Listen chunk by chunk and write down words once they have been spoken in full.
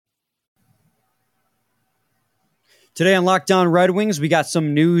Today on Locked On Red Wings, we got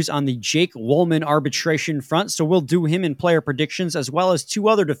some news on the Jake Woolman arbitration front, so we'll do him in player predictions as well as two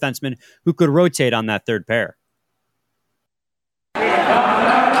other defensemen who could rotate on that third pair.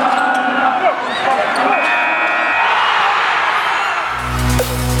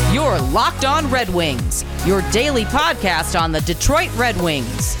 You're Locked On Red Wings, your daily podcast on the Detroit Red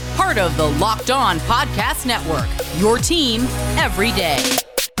Wings, part of the Locked On Podcast Network, your team every day.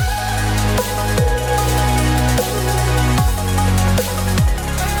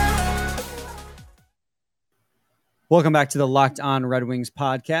 Welcome back to the Locked On Red Wings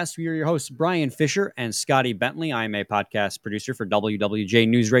podcast. We are your hosts, Brian Fisher and Scotty Bentley. I am a podcast producer for WWJ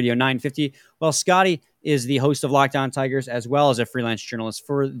News Radio 950. Well, Scotty is the host of Locked On Tigers as well as a freelance journalist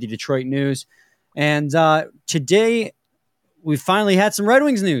for the Detroit News. And today, we finally had some Red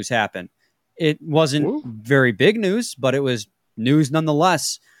Wings news happen. It wasn't very big news, but it was news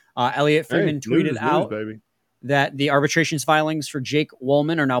nonetheless. Elliot Friedman tweeted out that the arbitrations filings for Jake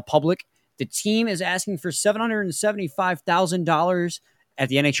Woolman are now public. The team is asking for $775,000 at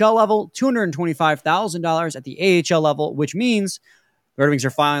the NHL level, $225,000 at the AHL level, which means the Red Wings are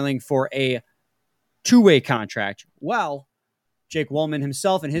filing for a two-way contract. Well, Jake Woolman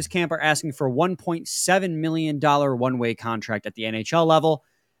himself and his camp are asking for a $1.7 million one-way contract at the NHL level.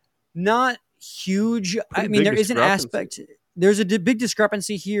 Not huge. I mean, there is an aspect. There's a big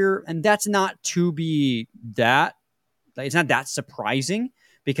discrepancy here, and that's not to be that. It's not that surprising,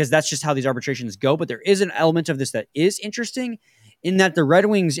 because that's just how these arbitrations go. But there is an element of this that is interesting in that the Red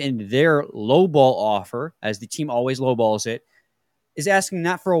Wings, in their lowball offer, as the team always lowballs it, is asking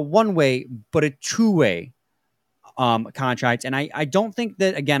not for a one-way, but a two-way contract. And I don't think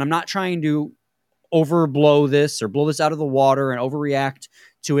that, again, I'm not trying to overblow this or blow this out of the water and overreact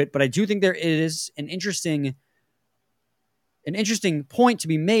to it, but I do think there is an interesting point to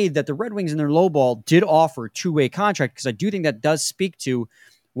be made that the Red Wings in their lowball did offer a two-way contract, because I do think that does speak to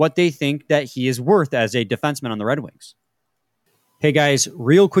what they think that he is worth as a defenseman on the Red Wings. Hey guys,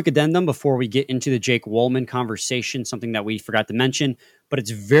 real quick addendum before we get into the Jake Woolman conversation, something that we forgot to mention, but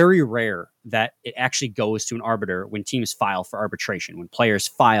it's very rare that it actually goes to an arbiter when teams file for arbitration, when players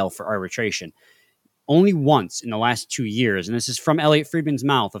file for arbitration. Only once in the last 2 years, and this is from Elliot Friedman's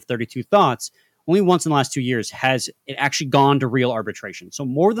mouth of 32 Thoughts, only once in the last 2 years has it actually gone to real arbitration. So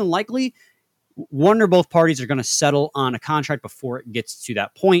more than likely, one or both parties are going to settle on a contract before it gets to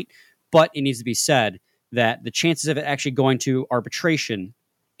that point. But it needs to be said that the chances of it actually going to arbitration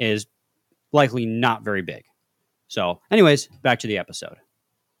is likely not very big. So anyways, back to the episode.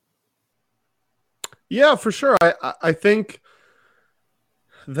 Yeah, for sure. I think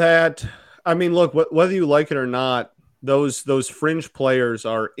that, I mean, look, whether you like it or not, those fringe players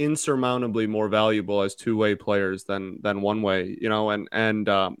are insurmountably more valuable as two-way players than one-way, you know, and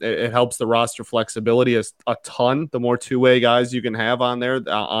it helps the roster flexibility a ton. The more two-way guys you can have on there,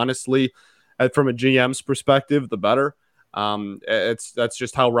 honestly, from a GM's perspective, the better. That's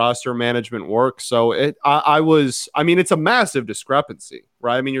just how roster management works. So it's a massive discrepancy,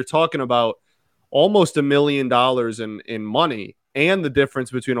 right? I mean, you're talking about almost $1 million in money, and the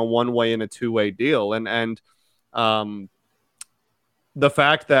difference between a one-way and a two-way deal, and the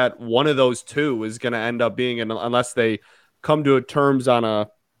fact that one of those two is going to end up being, unless they come to terms on a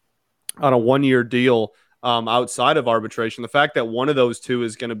 1-year deal outside of arbitration, the fact that one of those two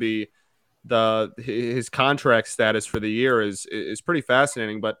is going to be his contract status for the year is pretty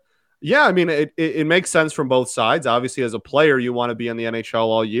fascinating. But yeah, I mean, it makes sense from both sides. Obviously, as a player, you want to be in the NHL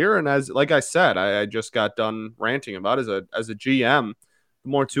all year, and like I said, I just got done ranting about as a GM. The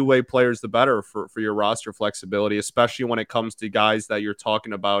more two-way players, the better for your roster flexibility, especially when it comes to guys that you're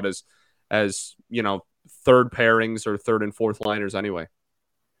talking about as you know, third pairings or third and fourth liners anyway.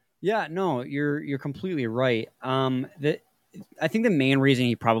 Yeah, no, you're completely right. I think the main reason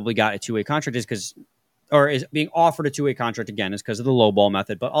he probably got a two-way contract is being offered a two-way contract again is because of the lowball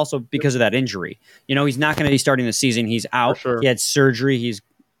method, but also because of that injury. You know, he's not going to be starting the season. He's out. Sure. He had surgery. He's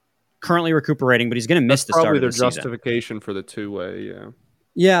currently recuperating, but he's going to miss the start of the season. Probably their justification for the two-way, yeah.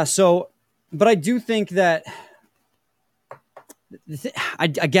 Yeah, so, but I do think that,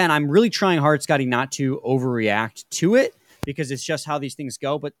 I'm really trying hard, Scotty, not to overreact to it, because it's just how these things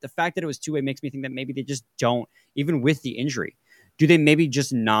go. But the fact that it was two-way makes me think that maybe they just don't, even with the injury. Do they maybe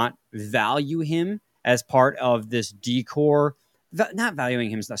just not value him as part of this decor? Not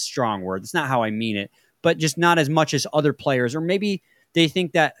valuing him is a strong word. That's not how I mean it. But just not as much as other players. Or maybe they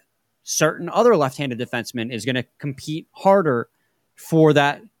think that certain other left-handed defenseman is going to compete harder for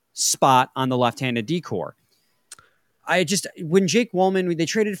that spot on the left-handed decor. When Jake Woolman, they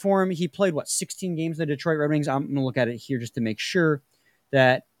traded for him, he played, 16 games in the Detroit Red Wings? I'm going to look at it here just to make sure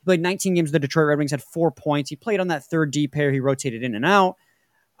that He played 19 games. The Detroit Red Wings, had 4 points. He played on that third D pair. He rotated in and out.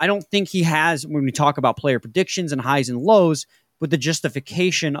 I don't think he has, when we talk about player predictions and highs and lows, with the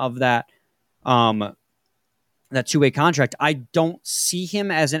justification of that two-way contract, I don't see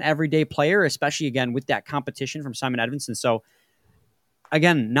him as an everyday player, especially, again, with that competition from Simon Edvinsson. So,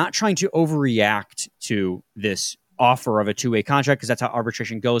 again, not trying to overreact to this offer of a two-way contract, because that's how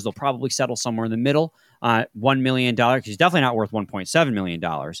arbitration goes. They'll probably settle somewhere in the middle, $1 million, because he's definitely not worth $1.7 million.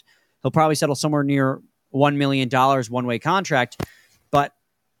 He'll probably settle somewhere near $1 million one-way contract. But,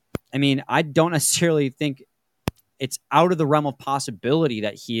 I mean, I don't necessarily think it's out of the realm of possibility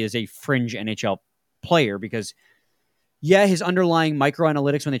that he is a fringe NHL player, because, yeah, his underlying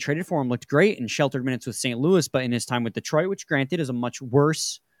microanalytics when they traded for him looked great and sheltered minutes with St. Louis, but in his time with Detroit, which granted is a much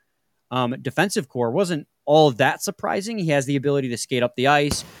worse defensive core, wasn't all that surprising. He has the ability to skate up the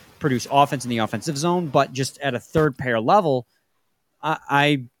ice, produce offense in the offensive zone, but just at a third pair level,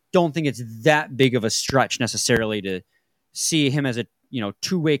 I don't think it's that big of a stretch necessarily to see him as a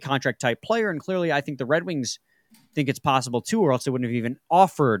two-way contract type player. And clearly, I think the Red Wings think it's possible too, or else they wouldn't have even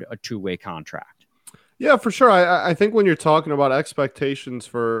offered a two-way contract. Yeah, for sure. I think when you're talking about expectations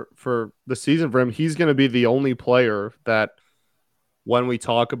for the season for him, he's going to be the only player that, when we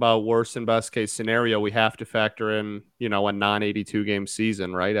talk about worst and best case scenario, we have to factor in, a non-82 game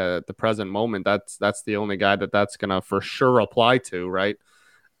season, right? At the present moment, that's the only guy that's going to for sure apply to, right?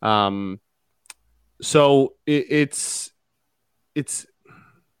 So it's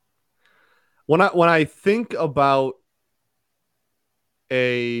when I think about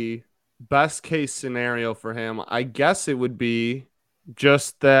a best case scenario for him, I guess it would be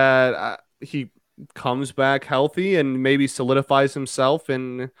just that he comes back healthy and maybe solidifies himself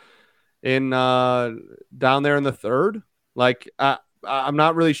in down there in the third. Like I'm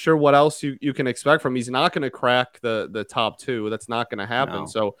not really sure what else you can expect from him. He's not going to crack the top two. That's not going to happen. No.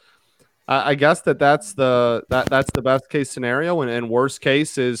 So I guess that's the best case scenario, and worst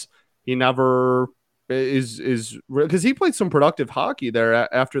case is he never is because he played some productive hockey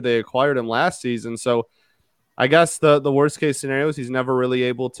there after they acquired him last season. So I guess the worst case scenario is he's never really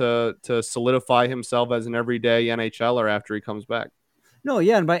able to solidify himself as an everyday NHLer after he comes back. No,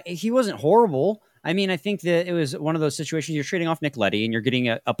 yeah, but he wasn't horrible. I mean, I think that it was one of those situations you're trading off Nick Leddy and you're getting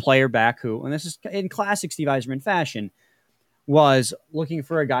a player back who, and this is in classic Steve Yzerman fashion, was looking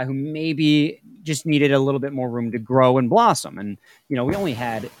for a guy who maybe just needed a little bit more room to grow and blossom. And, we only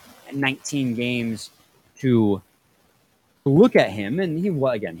had 19 games to look at him, and he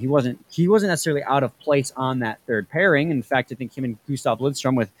wasn't necessarily out of place on that third pairing. In fact, I think him and Gustav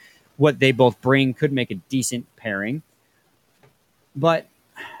Lidstrom, with what they both bring, could make a decent pairing. But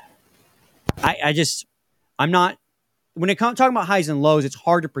I'm not, when it comes talking about highs and lows, it's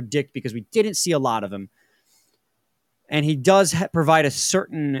hard to predict because we didn't see a lot of him, and he does provide a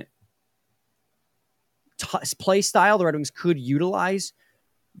certain play style the Red Wings could utilize.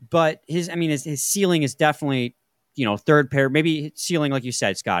 But his ceiling is definitely, third pair, maybe ceiling, like you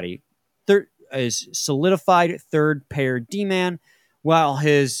said, Scotty, third is solidified third pair D-man, while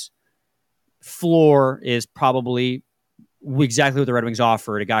his floor is probably exactly what the Red Wings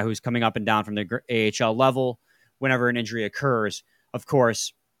offered, a guy who's coming up and down from the AHL level whenever an injury occurs. Of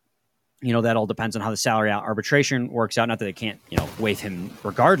course, that all depends on how the salary arbitration works out. Not that they can't, waive him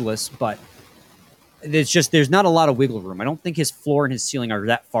regardless, but there's not a lot of wiggle room. I don't think his floor and his ceiling are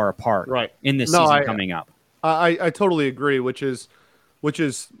that far apart in this season coming up. I totally agree, which is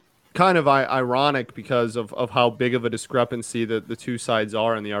kind of ironic because of how big of a discrepancy the two sides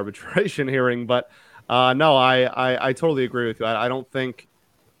are in the arbitration hearing. But no, I totally agree with you. I don't think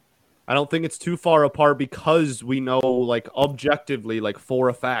it's too far apart because we know, like, objectively, like, for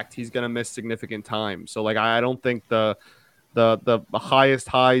a fact, he's going to miss significant time. So, like, I don't think the highest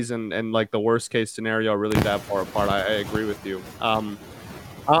highs and like the worst case scenario are really that far apart. I agree with you.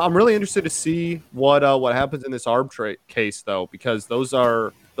 I'm really interested to see what happens in this arbitrate case, though, because those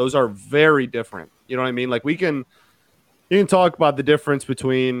are very different. You know what I mean? Like, you can talk about the difference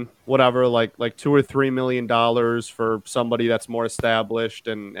between whatever, like $2 or $3 million for somebody that's more established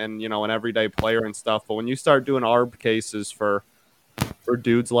and an everyday player and stuff. But when you start doing arb cases for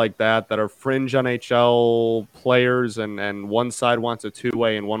dudes like that are fringe NHL players, and one side wants a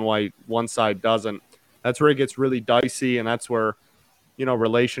two-way and one side doesn't, that's where it gets really dicey, and that's where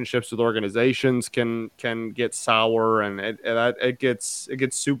relationships with organizations can get sour, and it gets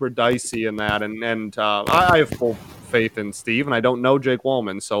super dicey in that. And I have full faith in Steve, and I don't know Jake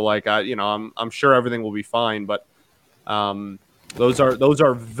Walman, so like I'm sure everything will be fine. But those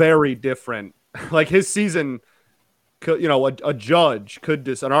are very different. Like, his season could, a judge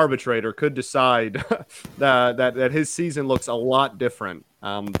an arbitrator could decide that his season looks a lot different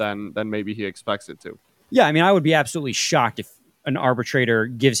than maybe he expects it to. Yeah, I mean, I would be absolutely shocked if an arbitrator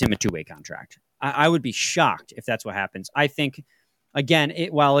gives him a two-way contract. I would be shocked if that's what happens. I think, again,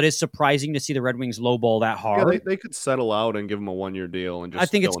 while it is surprising to see the Red Wings lowball that hard, they could settle out and give him a 1-year deal. And just I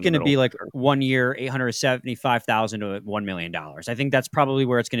think it's going to be like 1 year, $875,000 to $1 million. I think that's probably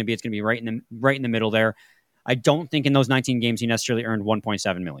where it's going to be. It's going to be right in the middle there. I don't think in those 19 games he necessarily earned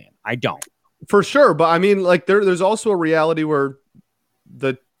 $1.7 million. I don't. For sure, but I mean, like there's also a reality where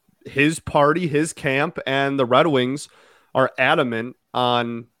his party, his camp, and the Red Wings are adamant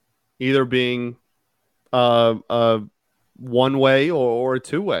on either being a one-way or a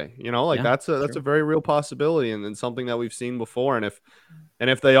two-way. That's a very real possibility, and something that we've seen before. And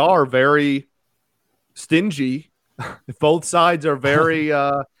if they are very stingy, if both sides are very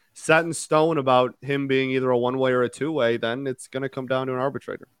set in stone about him being either a one-way or a two-way, then it's going to come down to an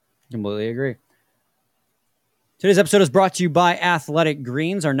arbitrator. Completely agree. Today's episode is brought to you by Athletic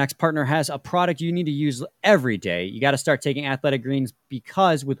Greens. Our next partner has a product you need to use every day. You got to start taking Athletic Greens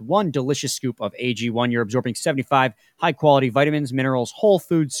because with one delicious scoop of AG1, you're absorbing 75 high-quality vitamins, minerals, whole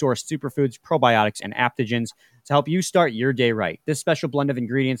food sourced superfoods, probiotics, and adaptogens to help you start your day right. This special blend of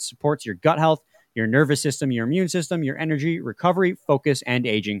ingredients supports your gut health, your nervous system, your immune system, your energy, recovery, focus, and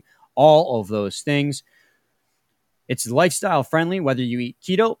aging. All of those things. It's lifestyle friendly, whether you eat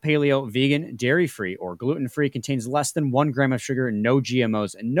keto, paleo, vegan, dairy-free, or gluten-free. Contains less than 1 gram of sugar, no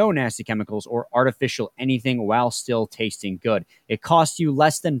GMOs, no nasty chemicals, or artificial anything while still tasting good. It costs you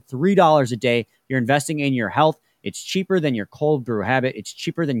less than $3 a day. You're investing in your health. It's cheaper than your cold brew habit. It's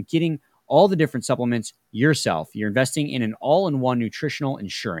cheaper than getting all the different supplements yourself. You're investing in an all-in-one nutritional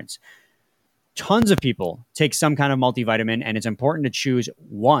insurance. Tons of people take some kind of multivitamin, and it's important to choose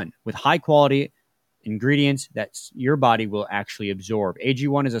one with high-quality ingredients that your body will actually absorb.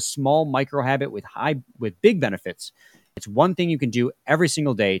 AG1 is a small micro habit with big benefits. It's one thing you can do every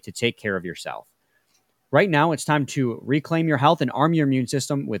single day to take care of yourself. Right now, it's time to reclaim your health and arm your immune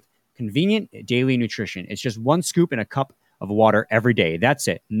system with convenient daily nutrition. It's just one scoop in a cup of water every day. That's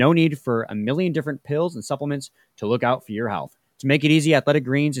it. No need for a million different pills and supplements to look out for your health. To make it easy, Athletic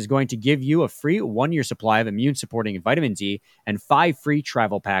Greens is going to give you a free 1-year supply of immune-supporting vitamin D and 5 free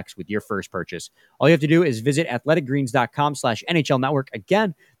travel packs with your first purchase. All you have to do is visit athleticgreens.com/NHL Network.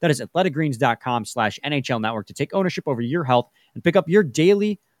 Again, that is athleticgreens.com/NHL Network to take ownership over your health and pick up your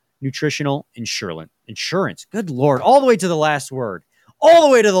daily nutritional insurance. Good Lord. All the way to the last word.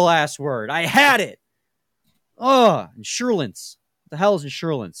 I had it. Insurance. What the hell is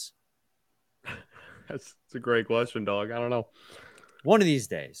insurance? That's a great question, dog. I don't know. One of these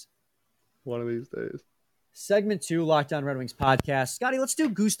days. Segment 2, Locked On Red Wings podcast. Scotty, let's do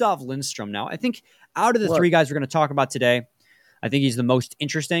Gustav Lindstrom now. I think out of the three guys we're going to talk about today, I think he's the most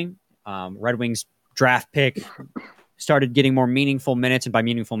interesting. Red Wings draft pick, started getting more meaningful minutes, and by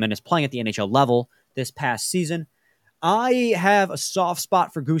meaningful minutes, playing at the NHL level this past season. I have a soft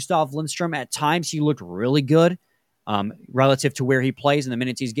spot for Gustav Lindstrom. At times, he looked really good. Relative to where he plays and the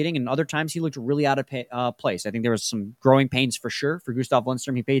minutes he's getting, and other times he looked really out of place. I think there was some growing pains for sure for Gustav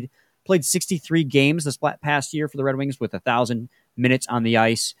Lindstrom. He played 63 games this past year for the Red Wings with 1,000 minutes on the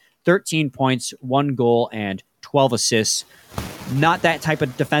ice, 13 points, 1 goal, and 12 assists. Not that type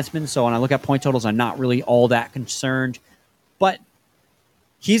of defenseman, so when I look at point totals, I'm not really all that concerned. But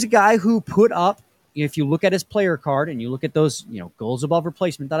he's a guy who put up, if you look at his player card and you look at those goals above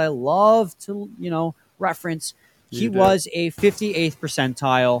replacement that I love to reference, he was a 58th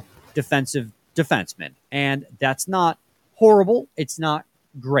percentile defensive defenseman, and that's not horrible. It's not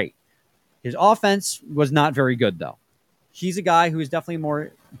great. His offense was not very good, though. He's a guy who is definitely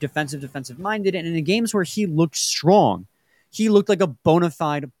more defensive-minded, and in the games where he looked strong, he looked like a bona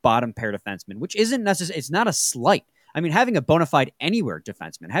fide bottom pair defenseman, which isn't necessary. It's not a slight. I mean, having a bona fide anywhere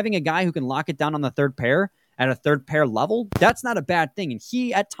defenseman, having a guy who can lock it down on the third pair at a third pair level, that's not a bad thing, and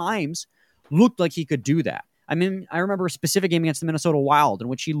he, at times, looked like he could do that. I mean, I remember a specific game against the Minnesota Wild in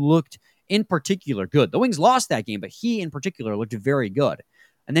which he looked in particular good. The Wings lost that game, but he in particular looked very good.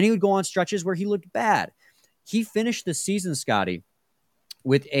 And then he would go on stretches where he looked bad. He finished the season, Scotty,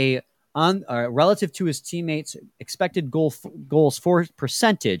 with a relative to his teammates' expected goals for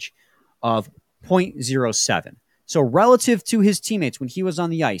percentage of .07. So relative to his teammates when he was on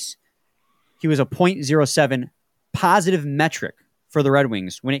the ice, he was a .07 positive metric for the Red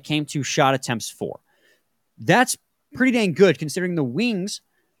Wings when it came to shot attempts for. That's pretty dang good considering the Wings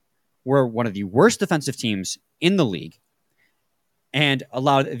were one of the worst defensive teams in the league and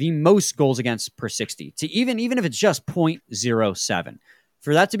allowed the most goals against per 60 to even if it's just .07.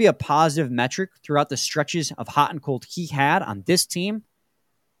 for that to be a positive metric throughout the stretches of hot and cold he had on this team,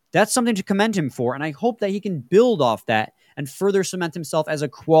 that's something to commend him for. And I hope that he can build off that and further cement himself as a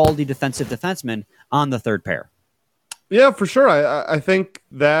quality defensive defenseman on the third pair. Yeah, for sure. I think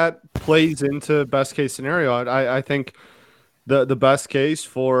that plays into best case scenario. I think the best case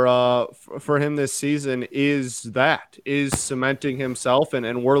for him this season is cementing himself,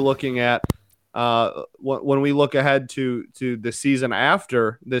 and we're looking at when we look ahead to the season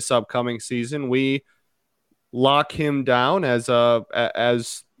after this upcoming season, we lock him down as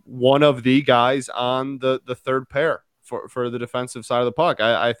one of the guys on the third pair for the defensive side of the puck.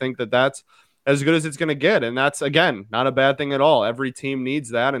 I think that's as good as it's going to get. And that's, again, not a bad thing at all. Every team needs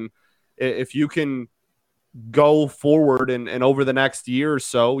that. And if you can go forward and over the next year or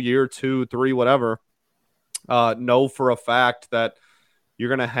so, year, 2, 3, whatever, know for a fact that you're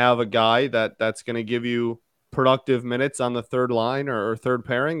going to have a guy that's going to give you productive minutes on the third line or third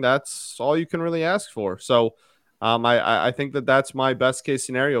pairing, that's all you can really ask for. So I think that's my best case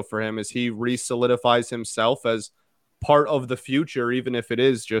scenario for him, is he re-solidifies himself as part of the future, even if it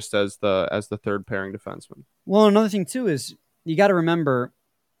is just as the third pairing defenseman. Well, another thing too is you got to remember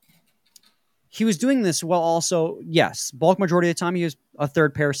he was doing this while also, yes, bulk majority of the time he was a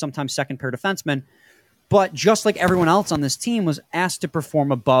third pair, sometimes second pair defenseman, but just like everyone else on this team was asked to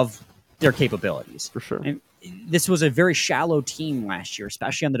perform above their capabilities. For sure. And this was a very shallow team last year,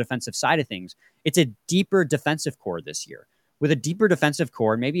 especially on the defensive side of things. It's a deeper defensive core this year. With a deeper defensive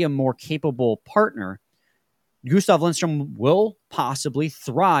core, maybe a more capable partner, Gustav Lindstrom will possibly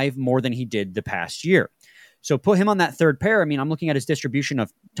thrive more than he did the past year. So put him on that third pair. I mean, I'm looking at his distribution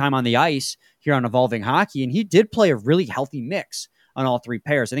of time on the ice here on Evolving Hockey, and he did play a really healthy mix on all three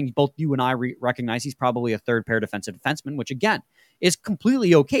pairs. I think both you and I recognize he's probably a third pair defensive defenseman, which again is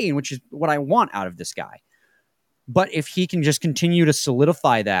completely okay, and which is what I want out of this guy. But if he can just continue to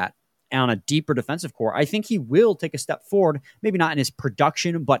solidify that on a deeper defensive core, I think he will take a step forward, maybe not in his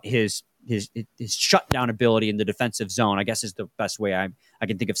production, but his shutdown ability in the defensive zone, I guess, is the best way I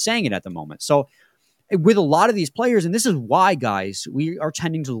can think of saying it at the moment. So with a lot of these players, and this is why, guys, we are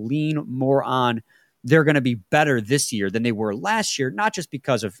tending to lean more on they're going to be better this year than they were last year, not just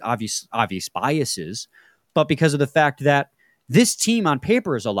because of obvious biases, but because of the fact that this team on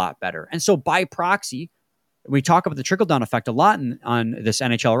paper is a lot better. And so by proxy, we talk about the trickle-down effect a lot on this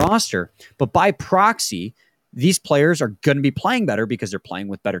NHL roster, but by proxy, these players are going to be playing better because they're playing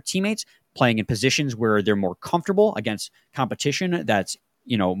with better teammates, playing in positions where they're more comfortable against competition that's,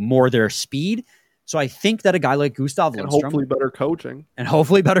 more their speed. So I think that a guy like Gustav Lindstrom, and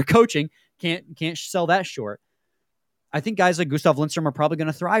hopefully better coaching, can't sell that short. I think guys like Gustav Lindstrom are probably going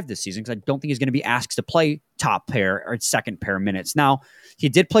to thrive this season because I don't think he's going to be asked to play top pair or second pair minutes. Now, he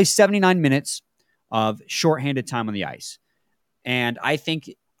did play 79 minutes of shorthanded time on the ice. And I think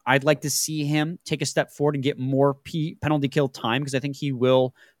I'd like to see him take a step forward and get more penalty kill time because I think he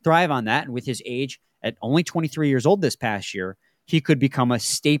will thrive on that. And with his age at only 23 years old this past year, he could become a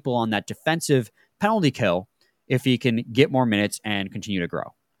staple on that defensive penalty kill if he can get more minutes and continue to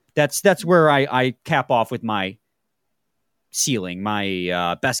grow. That's where I cap off with my ceiling,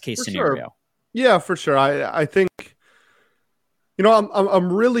 my best case scenario. Sure. Yeah, for sure. I think,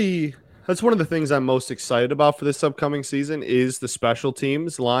 I'm really, that's one of the things I'm most excited about for this upcoming season is the special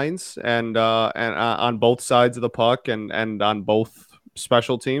teams lines and on both sides of the puck and on both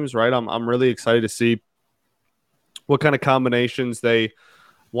special teams, right? I'm really excited to see what kind of combinations they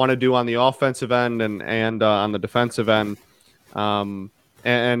want to do on the offensive end and on the defensive end.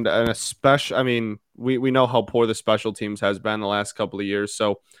 And especially, I mean, we know how poor the special teams has been the last couple of years.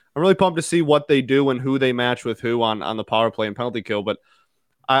 So I'm really pumped to see what they do and who they match with who on the power play and penalty kill. But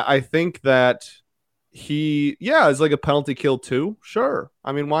I think that he is like a penalty kill too. Sure.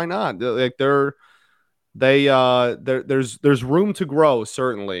 I mean, why not? Like there's room to grow,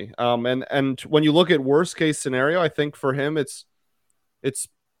 certainly. And when you look at worst case scenario, I think for him, it's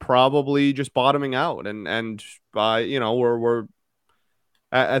probably just bottoming out and by, we're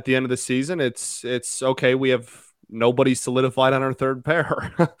at the end of the season, it's okay. We have nobody solidified on our third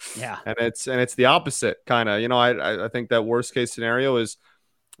pair. Yeah. and it's the opposite kind of, I think that worst case scenario is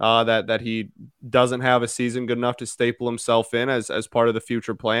that he doesn't have a season good enough to staple himself in as part of the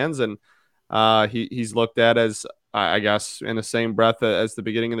future plans. And he's looked at as, I guess, in the same breath as the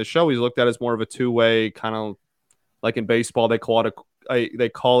beginning of the show, he's looked at as more of a two-way kind of like in baseball, they call it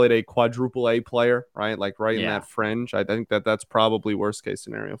a quadruple A player, right? Like in that fringe. I think that's probably worst case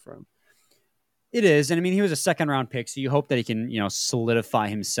scenario for him. It is. And I mean, he was a second round pick, so you hope that he can, solidify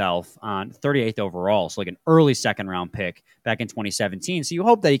himself on 38th overall. So like an early second round pick back in 2017. So you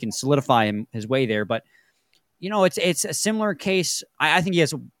hope that he can solidify his way there. But it's a similar case. I think he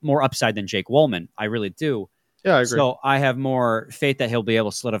has more upside than Jake Woolman. I really do. Yeah, I agree. So I have more faith that he'll be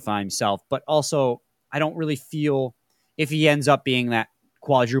able to solidify himself. But also, I don't really feel if he ends up being that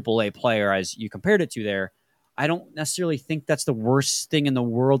quadruple A player as you compared it to there, I don't necessarily think that's the worst thing in the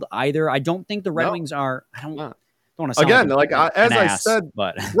world either. I don't think the Red Wings are. I don't want to sound again like as I ass, said,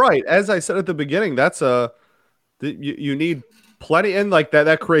 but right as I said at the beginning, you need plenty, and like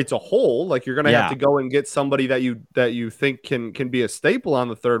that creates a hole. Like you're going to have to go and get somebody that you think can be a staple on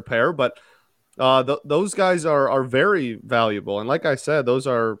the third pair, but those guys are very valuable. And like I said,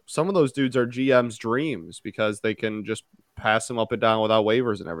 some of those dudes are GM's dreams because they can just pass them up and down without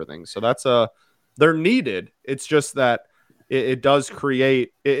waivers and everything. So they're needed. It's just that it does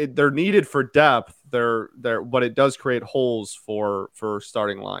create they're needed for depth. But it does create holes for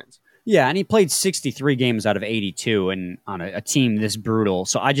starting lines. Yeah, and he played 63 games out of 82 and on a team this brutal.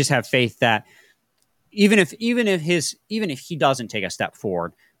 So I just have faith that even if he doesn't take a step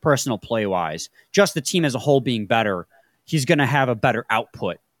forward, personal play wise, just the team as a whole being better, he's going to have a better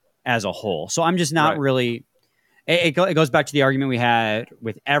output as a whole. So I'm just not really. It goes back to the argument we had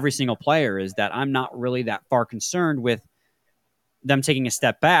with every single player is that I'm not really that far concerned with them taking a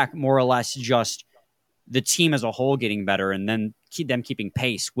step back, more or less just the team as a whole getting better and then them keeping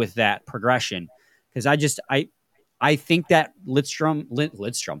pace with that progression. Because I think that Lindstrom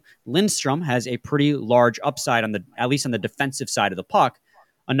has a pretty large upside at least on the defensive side of the puck,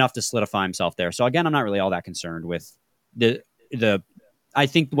 enough to solidify himself there. So again, I'm not really all that concerned with I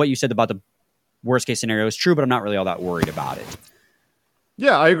think what you said about the worst case scenario is true, but I'm not really all that worried about it.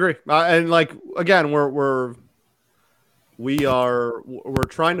 Yeah, I agree. And like, again, we're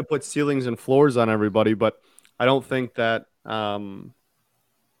trying to put ceilings and floors on everybody, but I don't think that,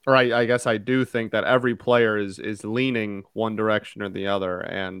 I guess I do think that every player is leaning one direction or the other.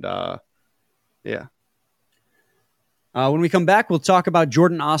 And yeah. When we come back, we'll talk about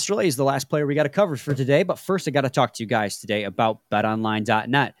Jordan Osterley. He's the last player we got to cover for today. But first, I got to talk to you guys today about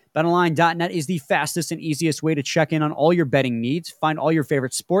BetOnline.net. BetOnline.net is the fastest and easiest way to check in on all your betting needs. Find all your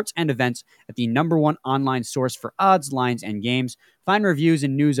favorite sports and events at the #1 online source for odds, lines, and games. Find reviews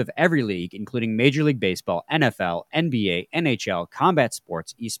and news of every league, including Major League Baseball, NFL, NBA, NHL, combat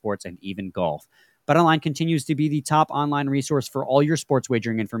sports, esports, and even golf. BetOnline continues to be the top online resource for all your sports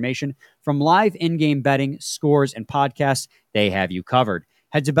wagering information. From live in-game betting, scores, and podcasts, they have you covered.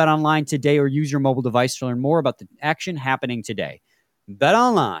 Head to BetOnline today or use your mobile device to learn more about the action happening today.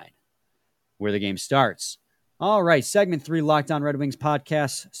 BetOnline, where the game starts. All right, segment 3, Locked On Red Wings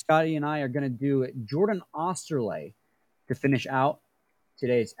podcast. Scotty and I are going to do Jordan Osterley to finish out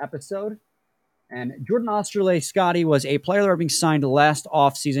today's episode. And Jordan Osterley, Scotty, was a player that was being signed last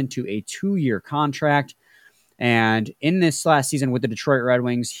offseason to a 2-year contract. And in this last season with the Detroit Red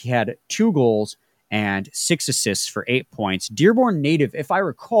Wings, he had 2 goals and 6 assists for 8 points. Dearborn native, if I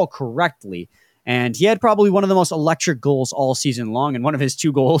recall correctly. And he had probably one of the most electric goals all season long. And one of his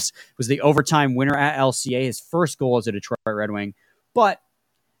 2 goals was the overtime winner at LCA, his first goal as a Detroit Red Wing. But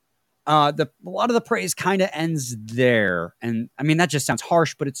a lot of the praise kind of ends there. And I mean, that just sounds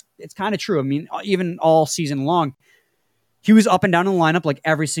harsh, but it's kind of true. I mean, even all season long, he was up and down in the lineup like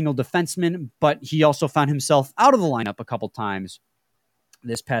every single defenseman, but he also found himself out of the lineup a couple times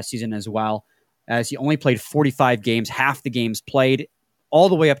this past season as well, as he only played 45 games, half the games played, all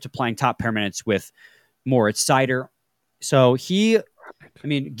the way up to playing top pair minutes with Moritz Seider. So given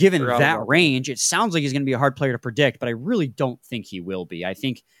that range, it sounds like he's going to be a hard player to predict, but I really don't think he will be. I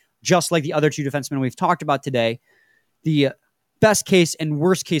think just like the other 2 defensemen we've talked about today, the best case and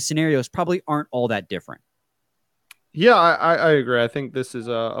worst case scenarios probably aren't all that different. Yeah, I agree. I think this is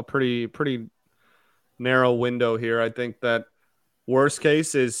a pretty narrow window here. I think that worst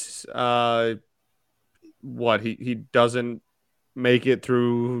case is he doesn't make it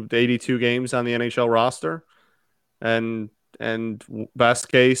through the 82 games on the NHL roster, and best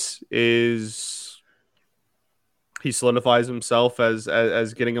case is he solidifies himself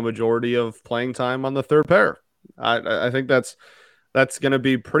as getting a majority of playing time on the third pair. I think that's going to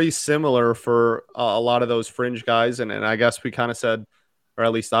be pretty similar for a lot of those fringe guys. And I guess we kind of said, or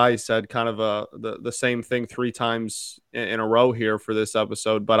at least I said kind of the same thing 3 times in a row here for this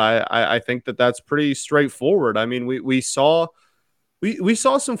episode. But I think that's pretty straightforward. I mean, we saw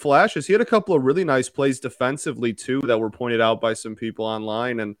some flashes. He had a couple of really nice plays defensively too that were pointed out by some people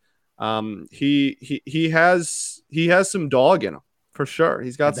online. And he has some dog in him for sure.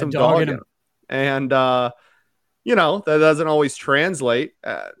 He's got some dog in him. And, that doesn't always translate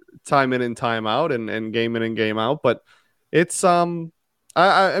time in and time out and game in and game out, but it's, I mean,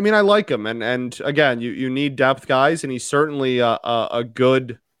 I like him. And again, you need depth guys, and he's certainly a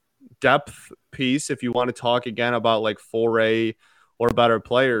good depth piece if you want to talk again about like 4A or better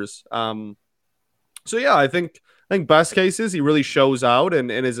players. So yeah, I think best cases he really shows out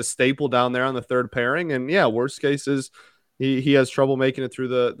and is a staple down there on the third pairing. And yeah, worst cases he has trouble making it through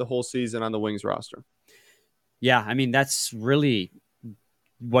the whole season on the Wings roster. Yeah, I mean, that's really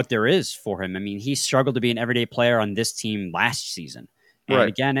what there is for him. I mean, he struggled to be an everyday player on this team last season. And Right.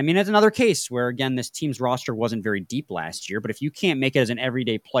 again, I mean, it's another case where, again, this team's roster wasn't very deep last year. But if you can't make it as an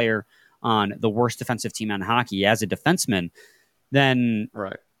everyday player on the worst defensive team in hockey as a defenseman, then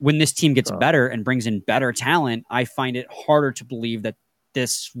Right. when this team gets better and brings in better talent, I find it harder to believe that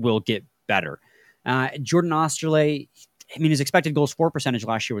this will get better. Jordan Oesterle, I mean, his expected goals for percentage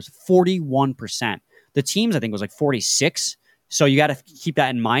last year was 41%. The team's, I think, was like 46. So you got to keep that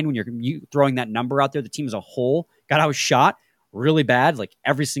in mind when you're throwing that number out there. The team as a whole got outshot really bad, like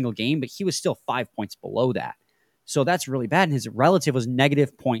every single game, but he was still 5 points below that. So that's really bad. And his relative was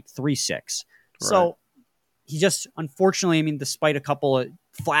negative 0.36. So he just, unfortunately, I mean, despite a couple of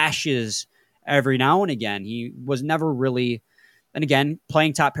flashes every now and again, he was never really, and again,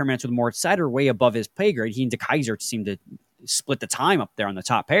 playing top pair minutes with Moritz Seider way above his pay grade. He and DeKaiser seemed to split the time up there on the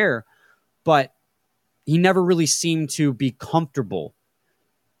top pair, but he never really seemed to be comfortable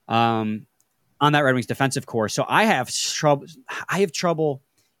on that Red Wings defensive core. So I have trouble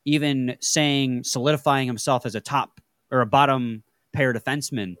even solidifying himself as a top or a bottom pair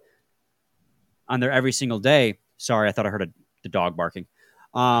defenseman on there every single day. Sorry, I thought I heard the dog barking.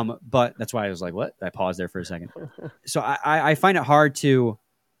 But that's why I was like, what? I paused there for a second. So I find it hard to,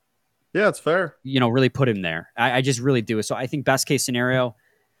 Yeah, it's fair. really put him there. I just really do. So I think best case scenario,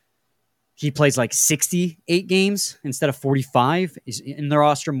 he plays like 68 games instead of 45. He's in the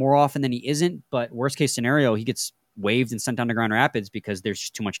roster more often than he isn't. But worst case scenario, he gets waived and sent down to Grand Rapids because there's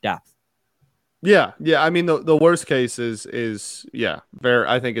just too much depth. Yeah. I mean, the worst case is very.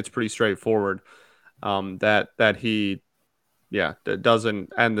 I think it's pretty straightforward. That he,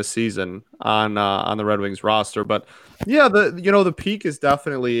 doesn't end the season on the Red Wings roster. But yeah, the peak is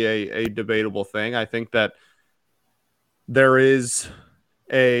definitely a debatable thing. I think that there is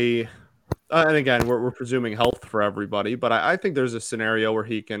and again, we're presuming health for everybody, but I think there's a scenario where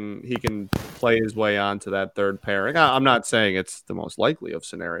he can play his way onto that third pairing. I'm not saying it's the most likely of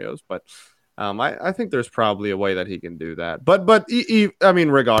scenarios, but I think there's probably a way that he can do that. But I mean,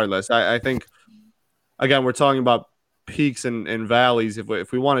 regardless, I think again we're talking about peaks and valleys.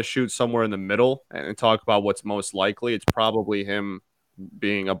 If we want to shoot somewhere in the middle and talk about what's most likely, it's probably him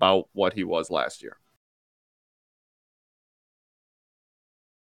being about what he was last year.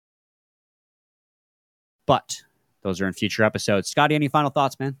 But those are in future episodes. Scotty, any final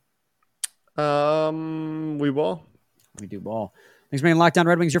thoughts, man? We will. We do ball. Thanks for making Locked On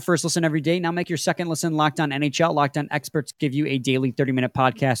Red Wings your first listen every day. Now make your second listen Locked On NHL. Locked On experts give you a daily 30-minute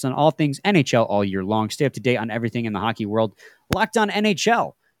podcast on all things NHL all year long. Stay up to date on everything in the hockey world. Locked On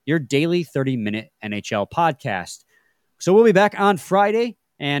NHL, your daily 30-minute NHL podcast. So we'll be back on Friday,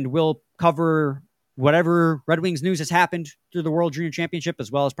 and we'll cover whatever Red Wings news has happened through the World Junior Championship,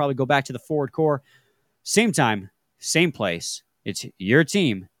 as well as probably go back to the forward core. Same time, same place. It's your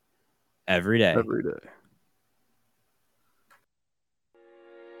team every day. Every day.